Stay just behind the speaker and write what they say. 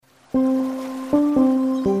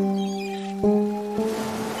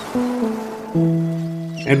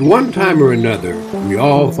At one time or another, we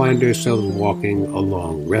all find ourselves walking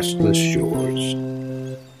along restless shores.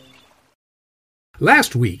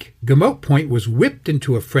 Last week, Gamote Point was whipped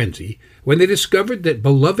into a frenzy when they discovered that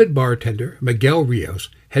beloved bartender Miguel Rios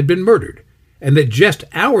had been murdered, and that just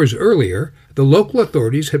hours earlier, the local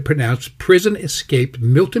authorities had pronounced prison-escaped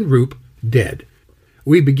Milton Roop dead.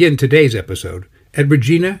 We begin today's episode at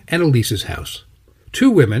Regina and Elise's house, two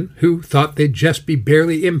women who thought they'd just be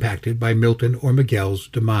barely impacted by Milton or Miguel's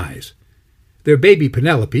demise. Their baby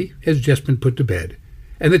Penelope has just been put to bed,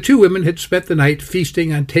 and the two women had spent the night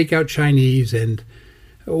feasting on takeout Chinese and,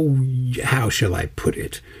 how shall I put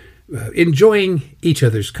it, enjoying each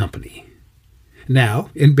other's company.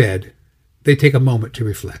 Now, in bed, they take a moment to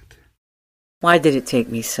reflect. Why did it take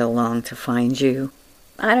me so long to find you?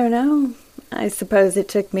 I don't know. I suppose it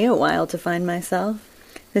took me a while to find myself.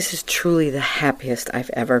 This is truly the happiest I've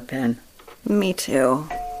ever been. Me too.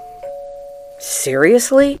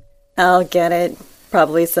 Seriously? I'll get it.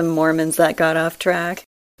 Probably some Mormons that got off track.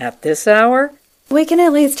 At this hour? We can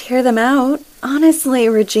at least hear them out. Honestly,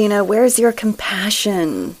 Regina, where's your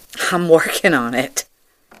compassion? I'm working on it.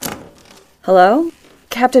 Hello?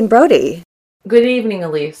 Captain Brody? Good evening,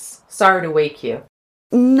 Elise. Sorry to wake you.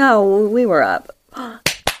 No, we were up.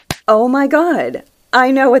 Oh my God.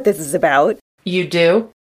 I know what this is about. You do?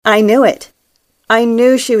 I knew it. I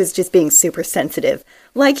knew she was just being super sensitive.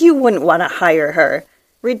 Like you wouldn't want to hire her.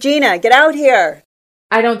 Regina, get out here.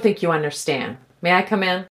 I don't think you understand. May I come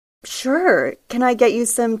in? Sure. Can I get you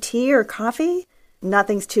some tea or coffee?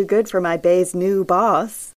 Nothing's too good for my bae's new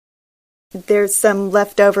boss. There's some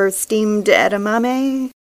leftover steamed edamame.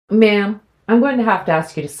 Ma'am, I'm going to have to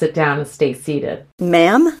ask you to sit down and stay seated.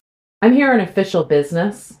 Ma'am? I'm here on official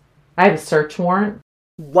business. I have a search warrant.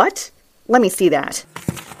 What? Let me see that.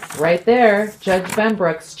 Right there, Judge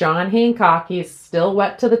Benbrook's John Hancock. He's still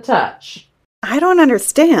wet to the touch. I don't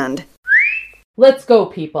understand. Let's go,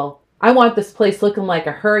 people. I want this place looking like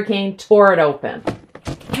a hurricane tore it open.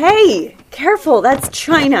 Hey, careful, that's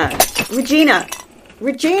China. Regina!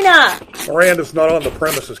 Regina! Miranda's not on the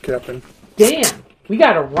premises, Captain. Damn, we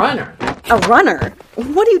got a runner. A runner?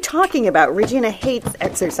 What are you talking about? Regina hates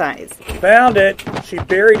exercise. Found it. She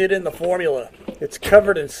buried it in the formula. It's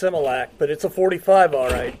covered in Similac, but it's a 45 all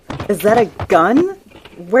right. Is that a gun?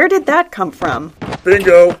 Where did that come from?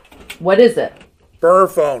 Bingo! What is it? Burner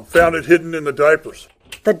phone. Found it hidden in the diapers.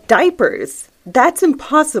 The diapers? That's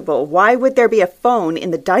impossible. Why would there be a phone in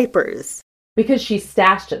the diapers? Because she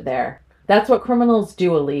stashed it there. That's what criminals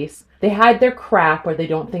do, Elise. They hide their crap where they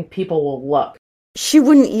don't think people will look. She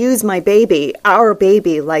wouldn't use my baby, our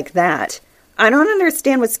baby, like that. I don't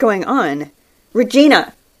understand what's going on.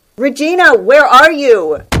 Regina! Regina, where are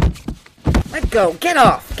you? Let go. Get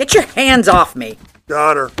off. Get your hands off me.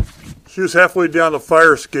 Got her. She was halfway down the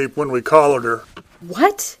fire escape when we collared her.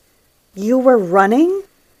 What? You were running?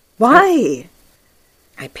 Why?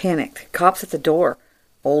 I panicked. Cops at the door.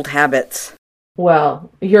 Old habits.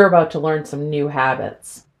 Well, you're about to learn some new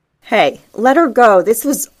habits. Hey, let her go. This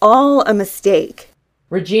was all a mistake.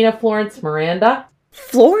 Regina Florence Miranda?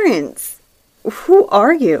 Florence? Who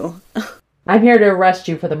are you? I'm here to arrest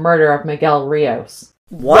you for the murder of Miguel Rios.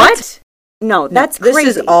 What? No, that's this crazy.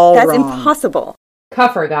 is all That's wrong. impossible.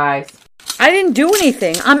 Cuff her, guys. I didn't do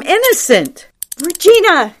anything. I'm innocent.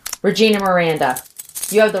 Regina! Regina Miranda,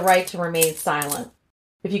 you have the right to remain silent.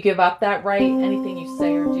 If you give up that right, anything you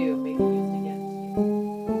say or do may be used against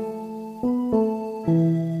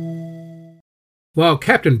you. While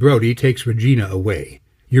Captain Brody takes Regina away,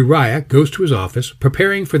 Uriah goes to his office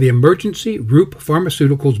preparing for the emergency Roop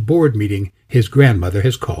Pharmaceuticals board meeting his grandmother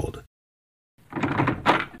has called.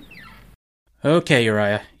 Okay,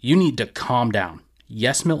 Uriah, you need to calm down.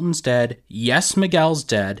 Yes, Milton's dead. Yes, Miguel's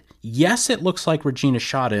dead. Yes, it looks like Regina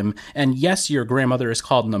shot him. And yes, your grandmother has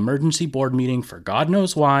called an emergency board meeting for God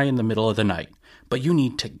knows why in the middle of the night. But you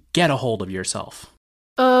need to get a hold of yourself.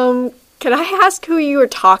 Can I ask who you were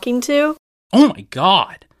talking to? Oh my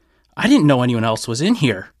God! I didn't know anyone else was in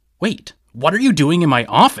here. Wait, what are you doing in my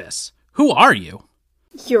office? Who are you?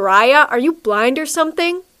 Uriah, are you blind or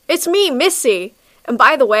something? It's me, Missy. And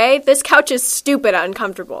by the way, this couch is stupid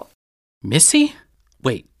uncomfortable. Missy?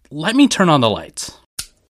 Wait, let me turn on the lights.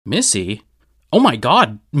 Missy? Oh my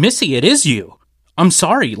God, Missy, it is you. I'm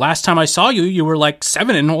sorry, last time I saw you, you were like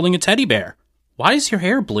 7 and holding a teddy bear. Why is your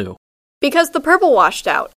hair blue? Because the purple washed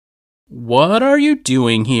out. What are you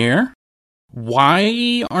doing here?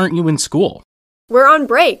 Why aren't you in school? We're on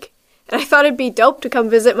break, and I thought it'd be dope to come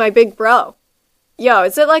visit my big bro. Yo,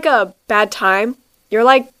 is it like a bad time? You're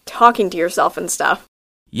like talking to yourself and stuff.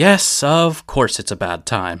 Yes, of course it's a bad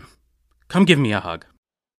time. Come give me a hug.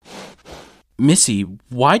 Missy,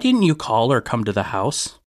 why didn't you call or come to the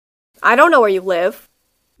house? I don't know where you live.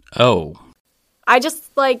 Oh. I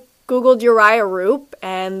just, Googled Uriah Roop,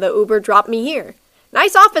 and the Uber dropped me here.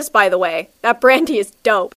 Nice office, by the way. That brandy is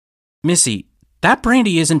dope. Missy, that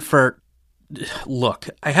brandy isn't for... Look,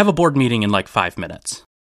 I have a board meeting in 5 minutes.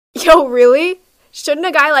 Yo, really? Shouldn't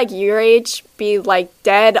a guy like your age be,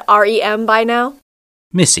 dead REM by now?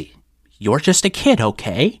 Missy, you're just a kid,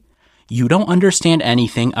 okay? You don't understand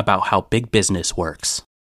anything about how big business works.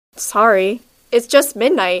 Sorry. It's just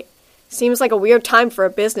midnight. Seems like a weird time for a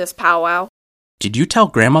business powwow. Did you tell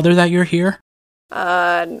grandmother that you're here?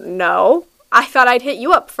 No. I thought I'd hit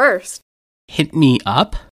you up first. Hit me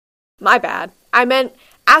up? My bad. I meant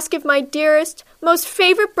ask if my dearest, most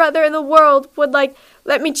favorite brother in the world would,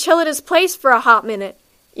 let me chill at his place for a hot minute.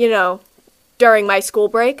 You know, during my school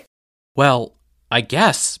break. Well, I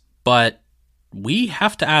guess, but we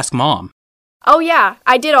have to ask Mom. Oh yeah,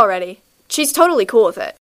 I did already. She's totally cool with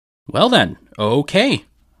it. Well then, okay,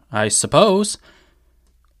 I suppose.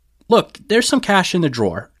 Look, there's some cash in the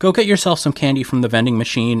drawer. Go get yourself some candy from the vending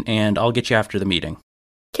machine, and I'll get you after the meeting.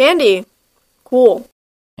 Candy? Cool.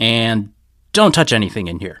 And don't touch anything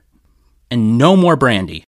in here. And no more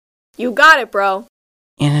brandy. You got it, bro.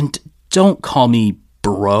 And don't call me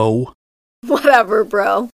bro. Whatever,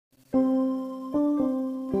 bro.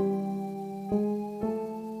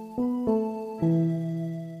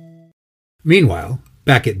 Meanwhile,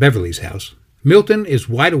 back at Beverly's house, Milton is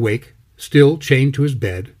wide awake, still chained to his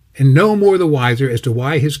bed, and no more the wiser as to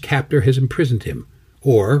why his captor has imprisoned him,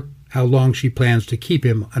 or how long she plans to keep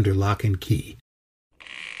him under lock and key.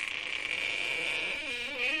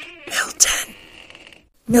 Milton!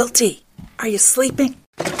 Milty, are you sleeping?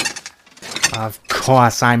 Of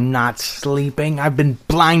course I'm not sleeping. I've been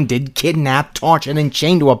blinded, kidnapped, tortured, and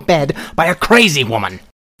chained to a bed by a crazy woman.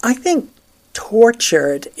 I think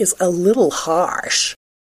tortured is a little harsh.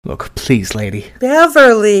 Look, please, lady.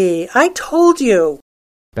 Beverly, I told you.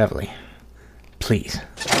 Beverly, please.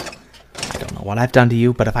 I don't know what I've done to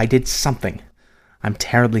you, but if I did something, I'm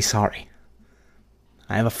terribly sorry.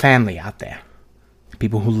 I have a family out there.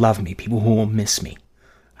 People who love me, people who will miss me.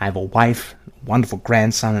 I have a wife, a wonderful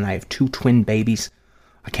grandson, and I have 2 twin babies.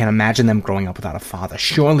 I can't imagine them growing up without a father.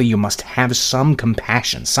 Surely you must have some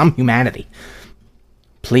compassion, some humanity.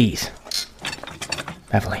 Please.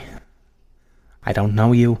 Beverly, I don't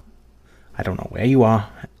know you. I don't know where you are.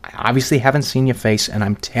 I obviously haven't seen your face, and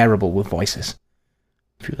I'm terrible with voices.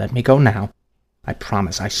 If you let me go now, I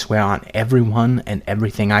promise, I swear on everyone and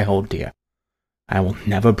everything I hold dear, I will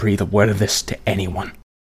never breathe a word of this to anyone.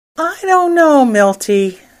 I don't know,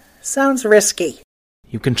 Milty. Sounds risky.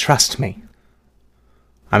 You can trust me.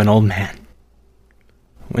 I'm an old man.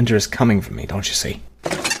 Winter is coming for me, don't you see?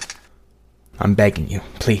 I'm begging you,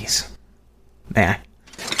 please. May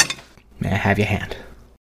I have your hand?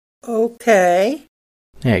 Okay.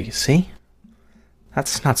 There, you see?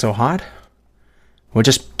 That's not so hard. We're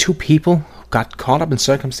just 2 people who got caught up in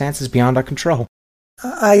circumstances beyond our control.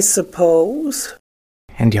 I suppose.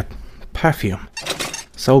 And your perfume.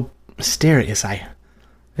 So mysterious. I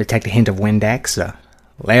detect a hint of Windex, a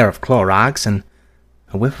layer of Clorox, and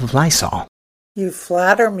a whiff of Lysol. You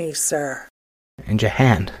flatter me, sir. And your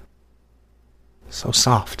hand. So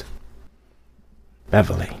soft.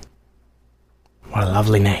 Beverly. What a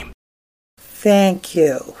lovely name. Thank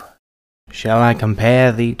you. Shall I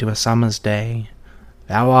compare thee to a summer's day?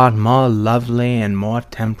 Thou art more lovely and more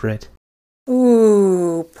temperate.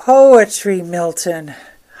 Ooh, poetry, Milton.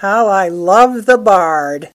 How I love the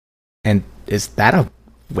bard. And is that a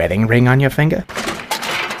wedding ring on your finger?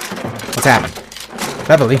 What's happened?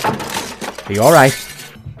 Beverly, are you alright?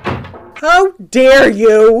 How dare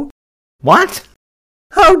you? What?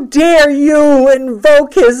 How dare you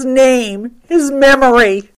invoke his name, his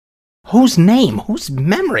memory? Whose name? Whose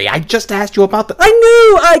memory? I just asked you about the... I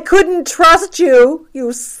knew I couldn't trust you,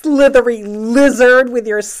 you slithery lizard with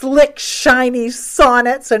your slick, shiny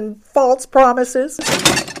sonnets and false promises.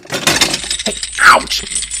 Hey, ouch!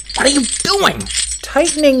 What are you doing?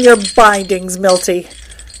 Tightening your bindings, Milty.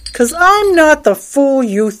 'Cause I'm not the fool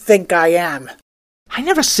you think I am. I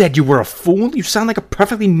never said you were a fool. You sound like a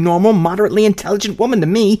perfectly normal, moderately intelligent woman to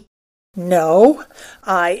me. No,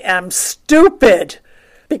 I am stupid.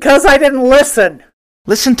 Because I didn't listen.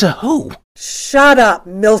 Listen to who? Shut up,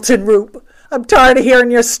 Milton Roop. I'm tired of hearing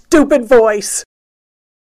your stupid voice.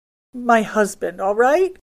 My husband, all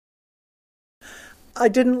right? I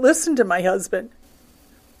didn't listen to my husband.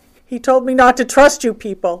 He told me not to trust you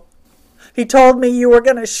people. He told me you were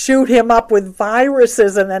going to shoot him up with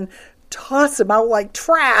viruses and then toss him out like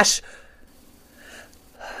trash.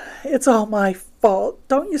 It's all my fault,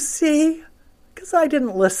 don't you see? Because I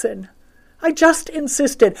didn't listen. I just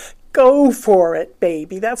insisted. Go for it,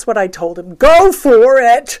 baby. That's what I told him. Go for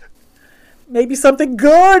it. Maybe something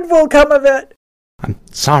good will come of it. I'm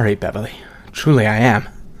sorry, Beverly. Truly I am.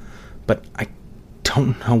 But I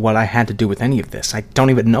don't know what I had to do with any of this. I don't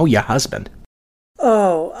even know your husband.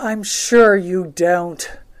 Oh, I'm sure you don't.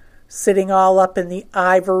 Sitting all up in the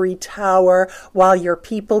ivory tower while your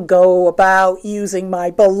people go about using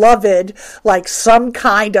my beloved like some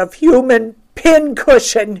kind of human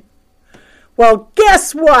pincushion. Well,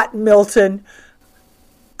 guess what, Milton?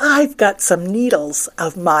 I've got some needles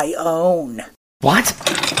of my own.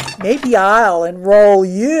 What? Maybe I'll enroll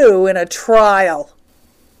you in a trial.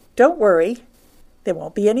 Don't worry. There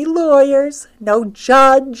won't be any lawyers, no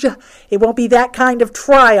judge. It won't be that kind of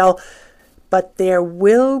trial. But there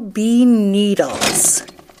will be needles.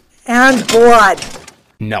 And blood.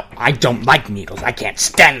 No, I don't like needles. I can't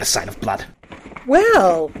stand the sight of blood.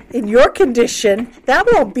 Well, in your condition, that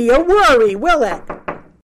won't be a worry, will it?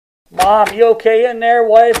 Mom, you okay in there?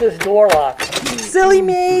 Why is this door locked? Silly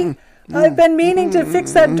me. I've been meaning to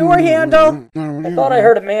fix that door handle. I thought I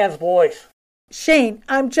heard a man's voice. Shane,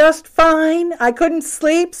 I'm just fine. I couldn't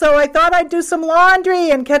sleep, so I thought I'd do some laundry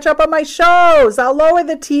and catch up on my shows. I'll lower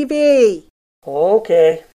the TV.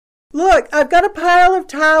 Okay. Look, I've got a pile of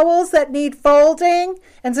towels that need folding,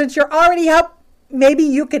 and since you're already up, maybe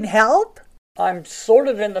you can help? I'm sort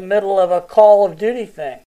of in the middle of a Call of Duty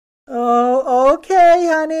thing. Oh, okay,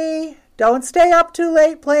 honey. Don't stay up too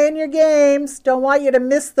late playing your games. Don't want you to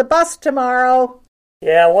miss the bus tomorrow.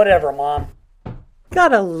 Yeah, whatever, Mom.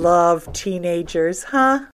 Gotta love teenagers,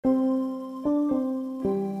 huh?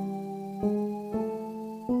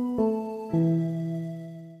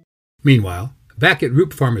 Meanwhile, back at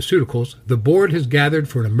Roop Pharmaceuticals, the board has gathered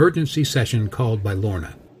for an emergency session called by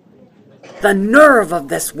Lorna. The nerve of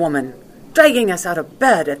this woman, dragging us out of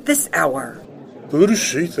bed at this hour. Who does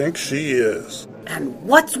she think she is? And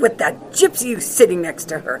what's with that gypsy sitting next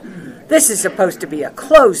to her? This is supposed to be a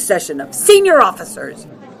closed session of senior officers.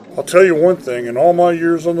 I'll tell you one thing, in all my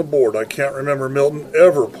years on the board, I can't remember Milton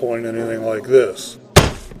ever pulling anything like this.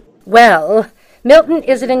 Well, Milton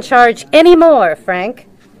isn't in charge anymore, Frank.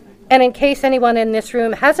 And in case anyone in this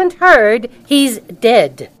room hasn't heard, he's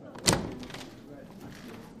dead.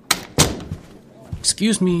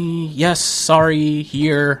 Excuse me. Yes, sorry,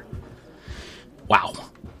 here. Wow.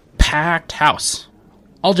 Packed house.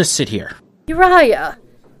 I'll just sit here. Uriah.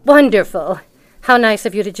 Wonderful. How nice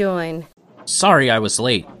of you to join. Sorry I was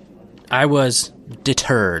late. I was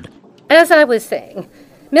deterred. As I was saying,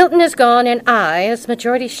 Milton is gone, and I, as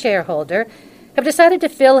majority shareholder, have decided to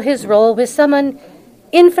fill his role with someone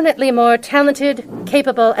infinitely more talented,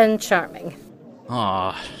 capable, and charming.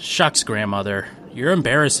 Aw, shucks, Grandmother. You're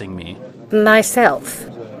embarrassing me. Myself.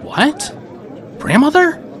 What?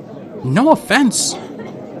 Grandmother? No offense.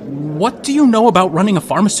 What do you know about running a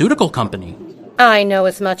pharmaceutical company? I know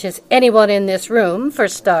as much as anyone in this room, for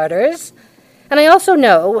starters. And I also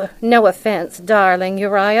know, no offense, darling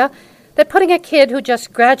Uriah, that putting a kid who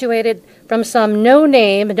just graduated from some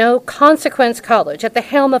no-name, no-consequence college at the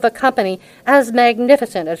helm of a company as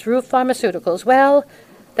magnificent as Roop Pharmaceuticals, well,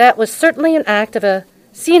 that was certainly an act of a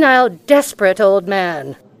senile, desperate old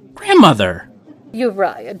man. Grandmother!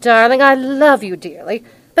 Uriah, darling, I love you dearly,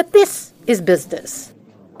 but this is business.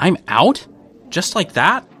 I'm out? Just like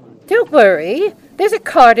that? Don't worry. There's a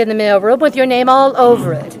card in the mailroom with your name all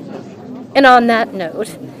over it. And on that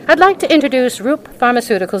note, I'd like to introduce Roop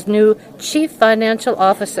Pharmaceuticals' new Chief Financial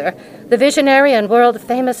Officer, the visionary and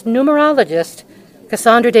world-famous numerologist,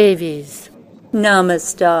 Cassandra Davies.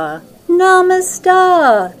 Namaste.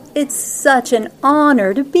 Namaste. It's such an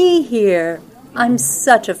honor to be here. I'm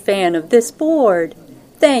such a fan of this board.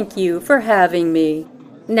 Thank you for having me.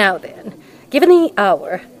 Now then, given the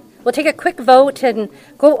hour, we'll take a quick vote and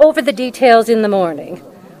go over the details in the morning.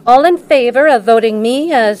 All in favor of voting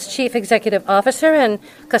me as Chief Executive Officer and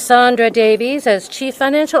Cassandra Davies as Chief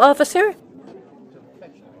Financial Officer?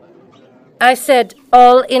 I said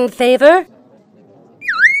all in favor?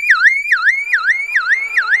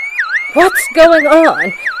 What's going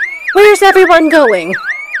on? Where's everyone going?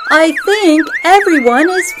 I think everyone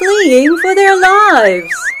is fleeing for their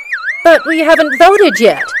lives. But we haven't voted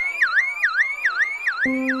yet.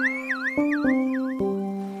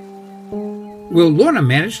 Will Lorna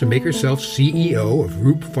manage to make herself CEO of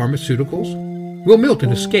Roop Pharmaceuticals? Will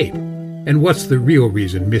Milton escape? And what's the real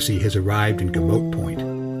reason Missy has arrived in Gamote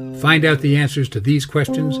Point? Find out the answers to these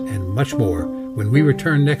questions and much more when we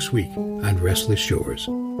return next week on Restless Shores.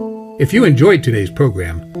 If you enjoyed today's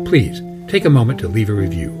program, please take a moment to leave a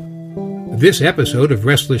review. This episode of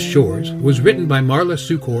Restless Shores was written by Marla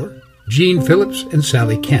Sukor, Gene Phillips, and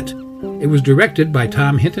Sally Kent, It was directed by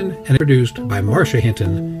Tom Hinton and produced by Marcia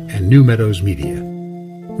Hinton and New Meadows Media.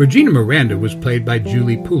 Regina Miranda was played by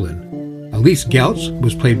Julie Poulin. Elise Geltz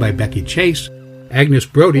was played by Becky Chase. Agnes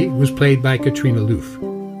Brody was played by Katrina Loof.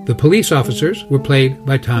 The police officers were played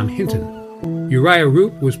by Tom Hinton. Uriah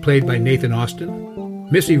Roop was played by Nathan Austin.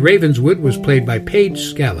 Missy Ravenswood was played by Paige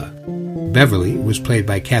Scala. Beverly was played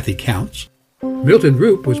by Kathy Counts. Milton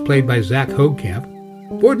Roop was played by Zach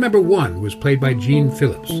Hoagkamp. Board Member 1 was played by Gene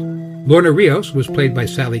Phillips. Lorna Rios was played by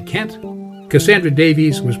Sally Kent. Cassandra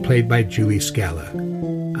Davies was played by Julie Scala.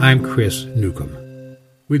 I'm Chris Newcomb.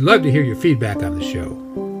 We'd love to hear your feedback on the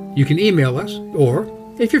show. You can email us, or,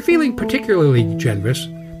 if you're feeling particularly generous,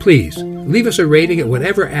 please leave us a rating at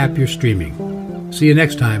whatever app you're streaming. See you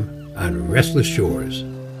next time on Restless Shores.